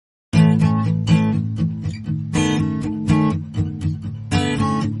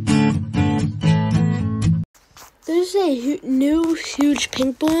is a new huge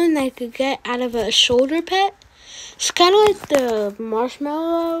pink balloon that I could get out of a shoulder pet. It's kind of like the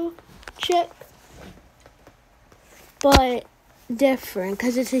marshmallow chick, but different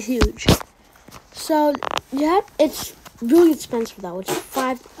because it's a huge. So yeah, it's really expensive though. It's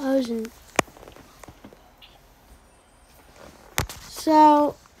 5,000.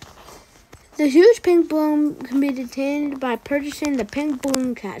 So the huge pink balloon can be detained by purchasing the pink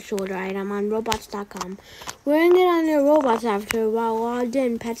balloon cat shoulder item on robots.com. Wearing it on your Roblox avatar while logged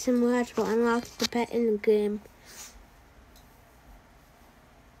in, Pet Simulator will unlock the pet in the game.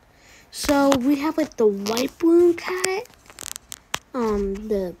 So we have like the white balloon cat,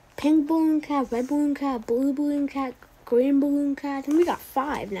 the pink balloon cat, red balloon cat, blue balloon cat, green balloon cat, and we got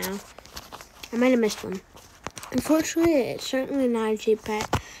 5 now. I might have missed one. Unfortunately, it's certainly not a cheap pet.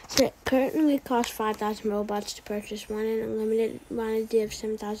 So it currently costs 5,000 Robux to purchase one and a limited quantity of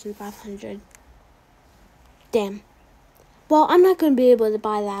 7,500. Damn. Well, I'm not going to be able to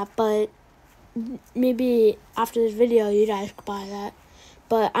buy that, but maybe after this video, you guys could buy that.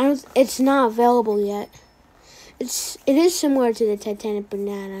 But it's not available yet. It is similar to the Titanic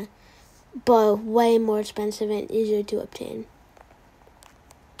banana, but way more expensive and easier to obtain.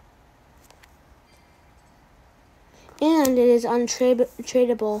 And it is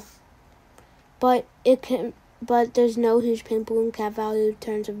untradeable, but there's no huge pink balloon cat value in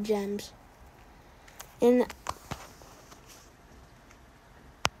terms of gems. And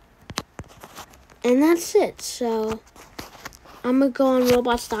that's it. So I'm gonna go on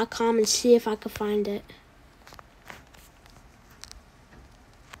robots.com and see if I can find it.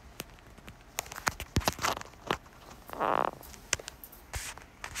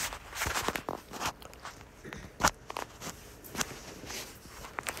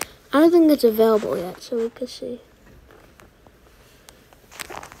 I don't think it's available yet, so we can see.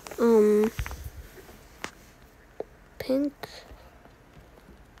 Pink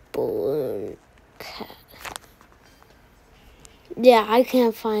balloon cat. Yeah, I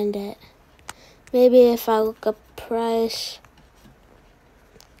can't find it. Maybe if I look up price.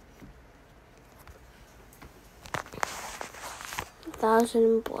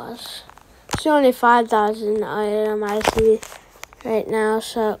 $1,000+. It's only 5,000 item I see right now,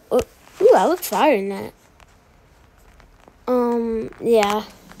 so ooh, I look fire in that. Yeah.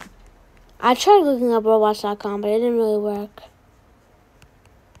 I tried looking up robots.com, but it didn't really work.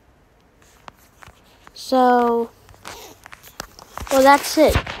 So, well, that's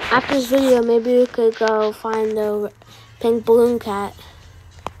it. After this video, maybe we could go find the pink balloon cat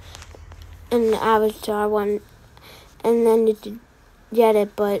and the avatar one, and then you could get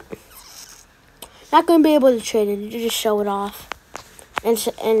it, but not going to be able to trade it. You just show it off.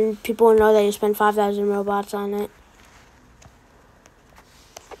 And people will know that you spent 5,000 robots on it.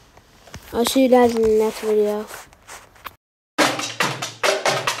 I'll see you guys in the next video.